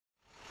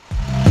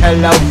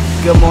hello,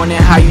 good morning,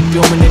 how you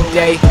doing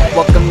today?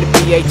 Welcome to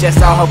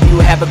BHS, I hope you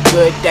have a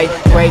good day.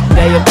 Great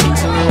day of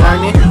teaching and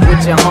learning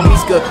with your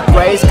homies, good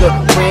grades, good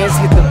friends.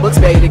 Get the books,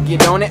 ready to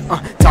get on it.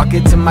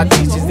 Talking to my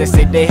teachers that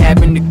say they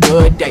having a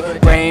good day.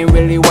 Brain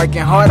really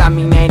working hard, I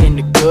mean ain't in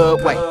a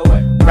good way,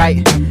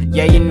 right?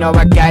 Yeah, you know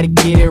I gotta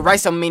get it right.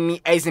 So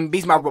many A's and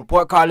B's, my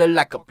report card look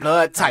like a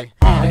blood type.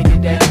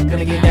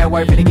 Gonna get that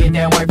work, finna get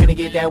that work, finna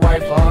get that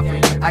work for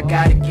free. I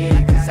gotta get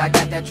it, cause I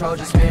got that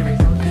Trojan spirit.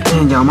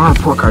 Man, y'all, my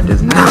report card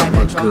does not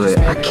look good.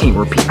 I can't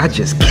repeat, I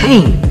just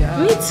can't.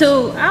 Me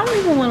too. I don't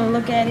even want to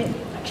look at it.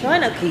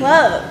 Join a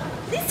club.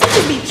 These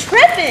teachers be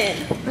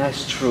tripping.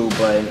 That's true,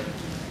 but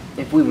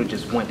if we would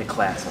just went to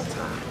class on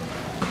time.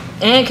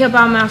 And kept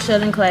our mouth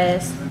shut in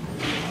class.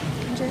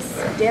 Just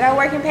did our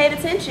work and paid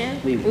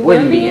attention. We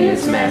wouldn't be in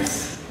this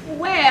mess.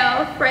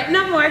 Well, fret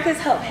no more, because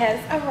hope has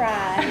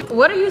arrived.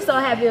 What are you so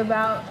happy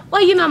about?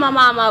 Well, you know my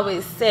mom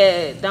always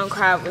said, don't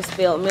cry over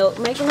spilled milk,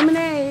 make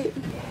lemonade.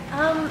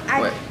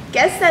 I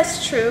guess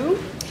that's true.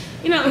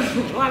 You know,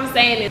 what I'm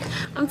saying is,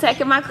 I'm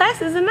taking my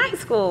classes in night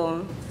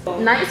school.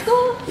 Night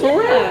school? For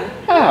real?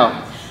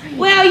 How?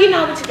 Well, you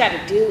know what you gotta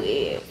do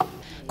is...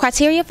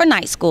 Criteria for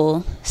night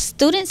school.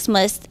 Students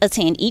must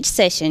attend each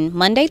session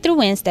Monday through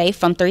Wednesday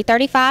from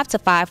 3:35 to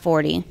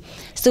 5:40.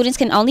 Students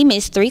can only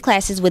miss 3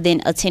 classes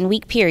within a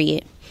 10-week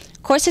period.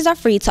 Courses are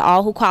free to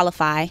all who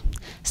qualify.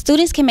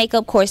 Students can make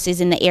up courses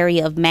in the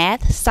area of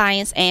math,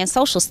 science, and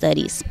social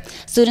studies.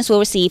 Students will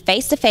receive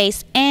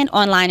face-to-face and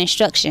online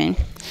instruction.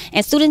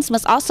 And students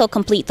must also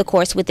complete the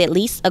course with at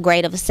least a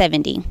grade of a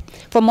 70.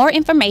 For more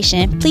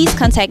information, please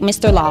contact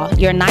Mr. Law,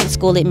 your night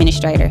school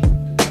administrator.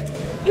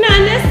 You know,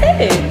 and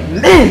that's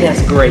it. Man,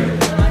 that's great.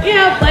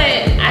 Yeah,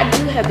 but I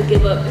do have to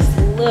give up just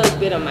a little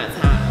bit of my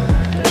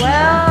time.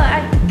 Well,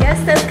 I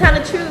guess that's kind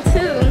of true,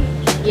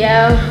 too.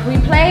 Yeah, we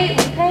pay.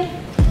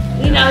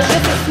 You know,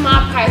 just a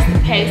small price to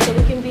pay so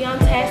we can be on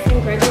task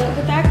and graduate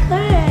with our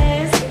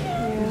class.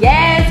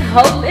 Yes,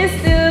 hope is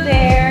still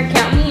there.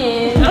 Count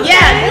me in. Okay.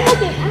 Yeah, they're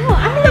looking out.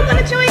 I think I'm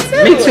going to join,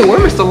 too. Me too. Where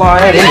Mr. Law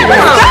at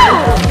anyway?